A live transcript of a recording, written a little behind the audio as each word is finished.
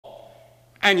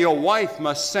And your wife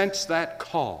must sense that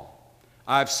call.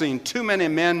 I've seen too many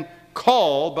men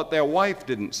call, but their wife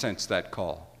didn't sense that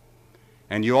call.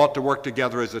 And you ought to work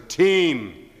together as a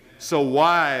team. So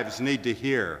wives need to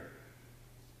hear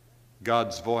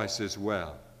God's voice as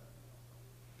well.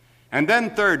 And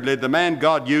then thirdly, the man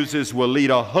God uses will lead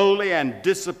a holy and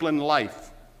disciplined life.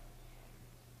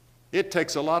 It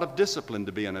takes a lot of discipline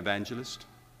to be an evangelist.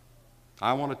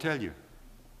 I want to tell you.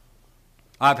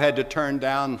 I've had to turn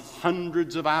down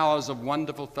hundreds of hours of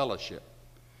wonderful fellowship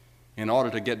in order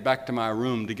to get back to my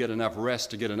room to get enough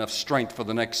rest, to get enough strength for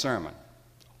the next sermon.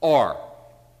 Or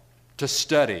to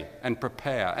study and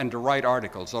prepare and to write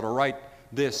articles or to write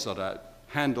this or to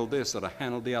handle this or to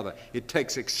handle the other. It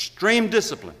takes extreme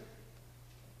discipline.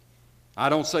 I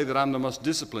don't say that I'm the most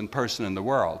disciplined person in the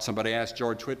world. Somebody asked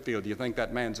George Whitefield, do you think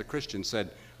that man's a Christian?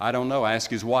 Said, I don't know, ask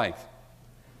his wife.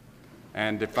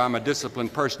 And if I'm a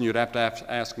disciplined person, you'd have to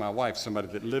ask my wife, somebody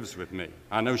that lives with me.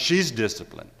 I know she's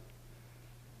disciplined.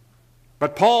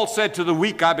 But Paul said to the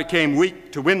weak, I became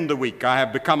weak to win the weak. I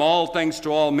have become all things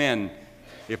to all men,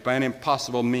 if by any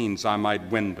impossible means I might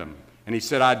win them. And he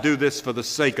said, I do this for the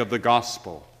sake of the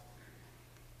gospel.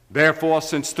 Therefore,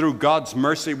 since through God's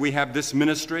mercy we have this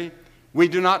ministry, we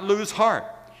do not lose heart.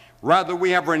 Rather,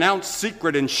 we have renounced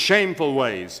secret and shameful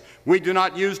ways. We do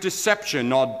not use deception,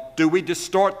 nor do we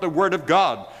distort the word of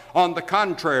God. On the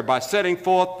contrary, by setting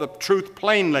forth the truth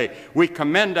plainly, we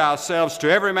commend ourselves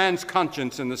to every man's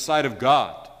conscience in the sight of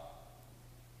God.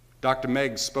 Dr.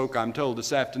 Meggs spoke, I'm told,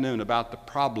 this afternoon about the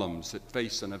problems that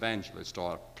face an evangelist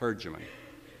or a clergyman.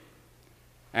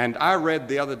 And I read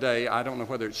the other day, I don't know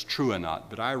whether it's true or not,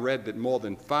 but I read that more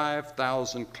than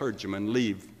 5,000 clergymen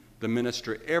leave the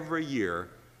ministry every year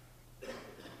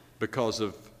because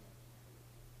of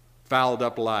fouled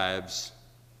up lives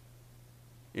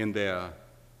in their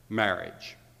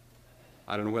marriage.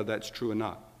 I don't know whether that's true or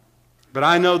not. But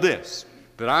I know this,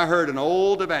 that I heard an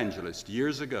old evangelist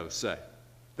years ago say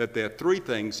that there are three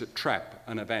things that trap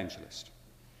an evangelist.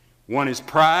 One is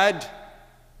pride,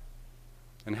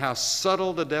 and how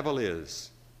subtle the devil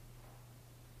is.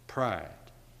 Pride.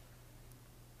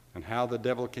 And how the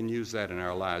devil can use that in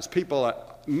our lives. People,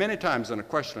 many times in a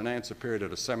question and answer period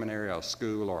at a seminary or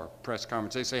school or press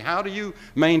conference, they say, how do you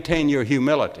maintain your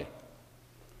humility?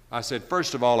 I said,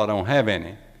 first of all, I don't have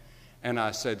any. And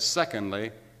I said,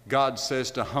 secondly, God says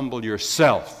to humble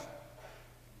yourself.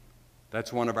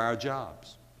 That's one of our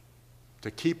jobs.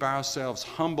 To keep ourselves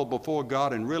humble before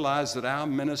God and realize that our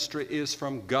ministry is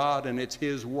from God and it's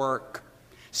His work.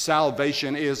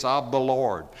 Salvation is of the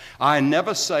Lord. I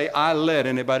never say I led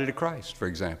anybody to Christ, for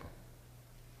example,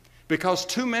 because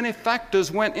too many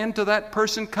factors went into that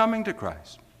person coming to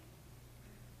Christ.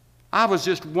 I was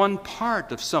just one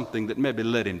part of something that maybe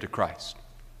led him to Christ.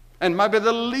 And maybe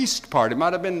the least part. It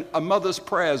might have been a mother's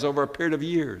prayers over a period of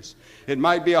years. It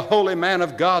might be a holy man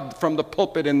of God from the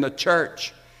pulpit in the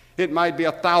church. It might be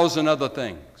 1,000 other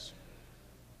things.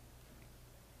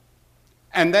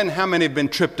 And then how many have been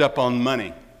tripped up on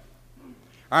money?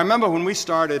 I remember when we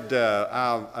started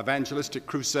our evangelistic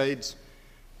crusades,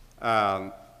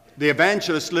 the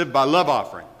evangelists lived by love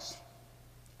offerings.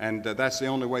 And that's the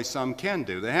only way some can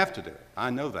do. They have to do it. I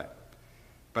know that.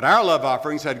 But our love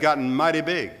offerings had gotten mighty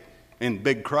big in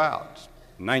big crowds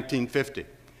in 1950.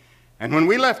 And when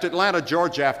we left Atlanta,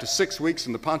 Georgia, after 6 weeks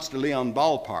in the Ponce de Leon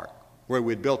ballpark, where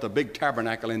we'd built a big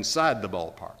tabernacle inside the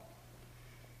ballpark,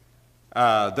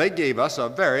 they gave us a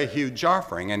very huge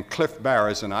offering, and Cliff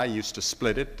Barris and I used to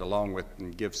split it along with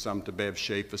and give some to Bev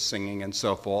Shea for singing and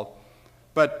so forth.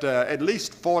 But at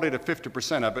least 40 to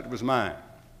 50% of it was mine.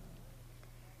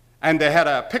 And they had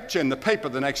a picture in the paper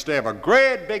the next day of a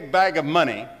great big bag of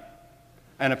money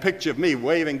and a picture of me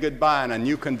waving goodbye in a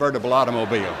new convertible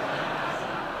automobile.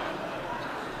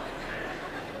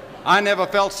 I never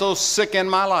felt so sick in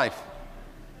my life.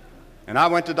 And I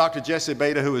went to Dr. Jesse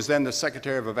Bader, who was then the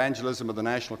Secretary of Evangelism of the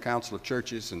National Council of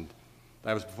Churches, and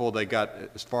that was before they got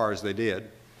as far as they did,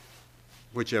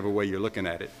 whichever way you're looking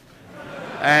at it.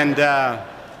 And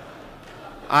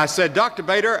I said, Dr.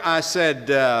 Bader, I said,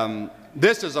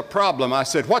 this is a problem. I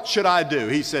said, what should I do?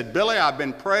 He said, Billy, I've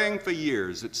been praying for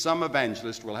years that some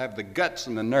evangelist will have the guts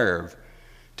and the nerve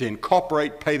to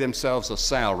incorporate, pay themselves a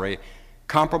salary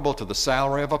comparable to the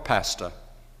salary of a pastor.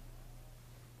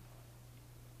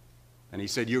 And he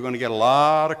said, you're going to get a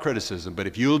lot of criticism, but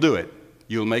if you'll do it,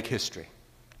 you'll make history.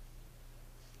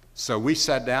 So we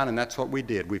sat down, and that's what we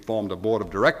did. We formed a board of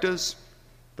directors.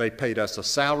 They paid us a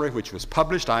salary, which was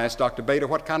published. I asked Dr. Bader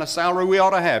what kind of salary we ought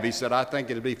to have. He said, I think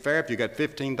it'd be fair if you got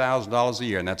 $15,000 a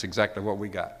year, and that's exactly what we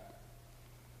got.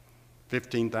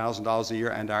 $15,000 a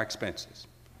year and our expenses.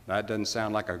 That doesn't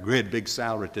sound like a great big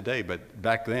salary today, but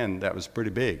back then that was pretty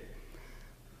big. It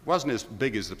wasn't as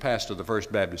big as the pastor of the First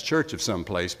Baptist Church of some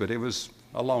place, but it was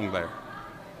along there.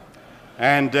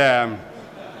 And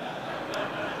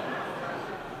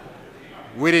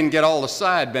we didn't get all the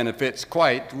side benefits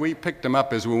quite. We picked them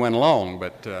up as we went along,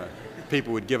 but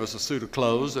people would give us a suit of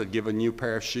clothes, they'd give a new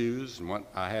pair of shoes, and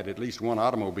I had at least one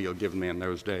automobile given me in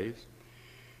those days.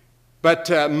 But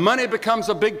money becomes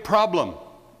a big problem.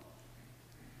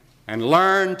 And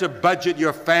learn to budget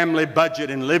your family budget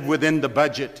and live within the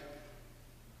budget.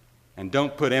 And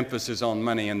don't put emphasis on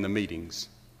money in the meetings.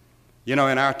 You know,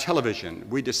 in our television,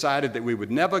 we decided that we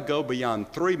would never go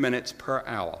beyond 3 minutes per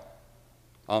hour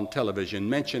on television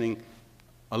mentioning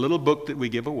a little book that we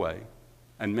give away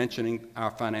and mentioning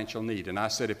our financial need. And I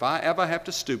said, if I ever have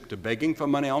to stoop to begging for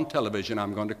money on television,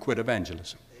 I'm going to quit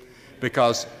evangelism.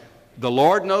 Because the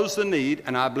Lord knows the need,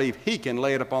 and I believe He can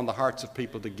lay it upon the hearts of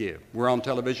people to give. We're on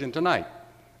television tonight.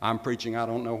 I'm preaching I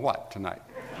don't know what tonight.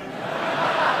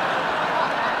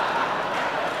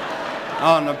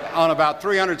 on about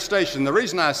 300 stations. The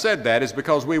reason I said that is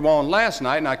because we were on last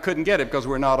night, and I couldn't get it because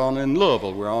we're not on in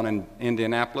Louisville. We're on in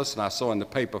Indianapolis, and I saw in the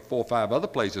paper 4 or 5 other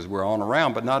places we're on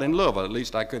around, but not in Louisville. At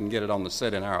least I couldn't get it on the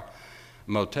set in our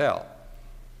motel.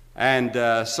 And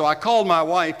so I called my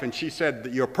wife, and she said,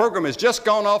 your program has just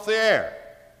gone off the air.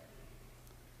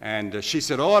 And she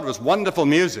said, oh, it was wonderful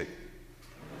music.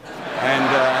 And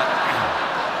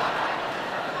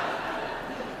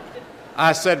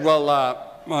I said, well,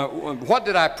 what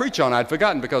did I preach on? I'd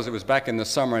forgotten because it was back in the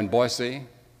summer in Boise,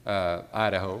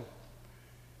 Idaho.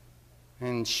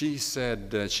 And she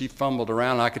said, she fumbled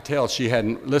around. I could tell she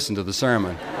hadn't listened to the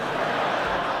sermon.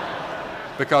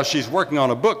 Because she's working on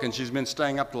a book, and she's been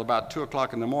staying up till about 2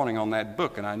 o'clock in the morning on that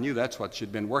book, and I knew that's what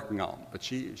she'd been working on. But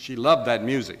she loved that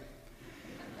music.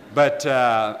 But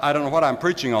I don't know what I'm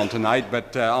preaching on tonight,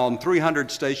 but on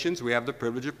 300 stations we have the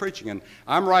privilege of preaching. And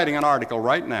I'm writing an article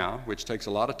right now, which takes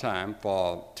a lot of time,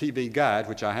 for TV Guide,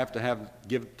 which I have to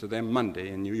give to them Monday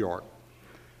in New York,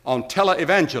 on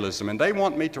televangelism. And they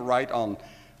want me to write on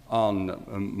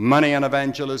money and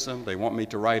evangelism. They want me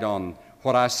to write on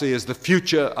what I see as the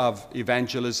future of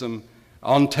evangelism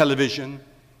on television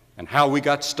and how we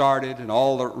got started and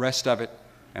all the rest of it.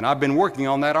 And I've been working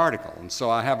on that article, and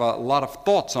so I have a lot of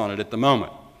thoughts on it at the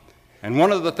moment. And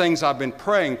one of the things I've been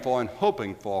praying for and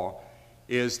hoping for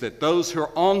is that those who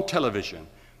are on television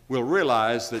will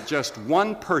realize that just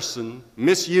one person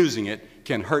misusing it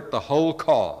can hurt the whole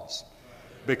cause.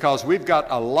 Because we've got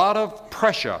a lot of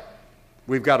pressure.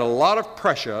 We've got a lot of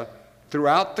pressure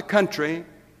throughout the country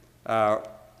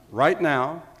right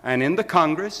now and in the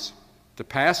Congress to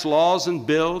pass laws and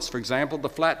bills. For example, the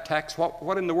flat tax.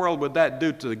 What in the world would that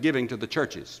do to the giving to the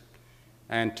churches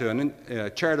and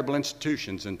to charitable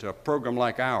institutions and to a program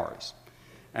like ours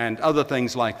and other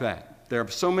things like that? There are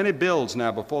so many bills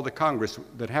now before the Congress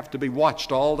that have to be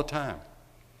watched all the time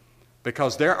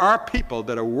because there are people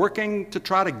that are working to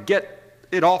try to get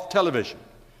it off television,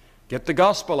 get the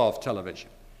gospel off television.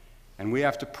 And we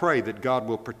have to pray that God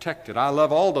will protect it. I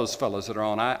love all those fellows that are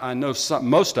on. I know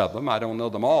most of them. I don't know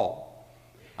them all.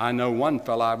 I know one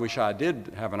fellow, I wish I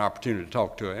did have an opportunity to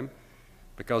talk to him,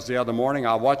 because the other morning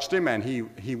I watched him, and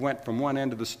he went from one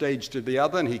end of the stage to the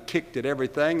other, and he kicked at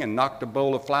everything and knocked a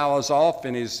bowl of flowers off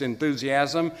in his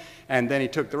enthusiasm, and then he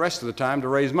took the rest of the time to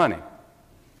raise money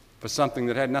for something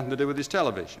that had nothing to do with his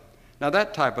television. Now,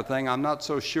 that type of thing I'm not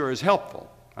so sure is helpful.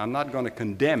 I'm not going to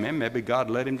condemn him. Maybe God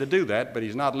led him to do that, but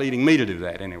He's not leading me to do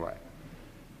that anyway.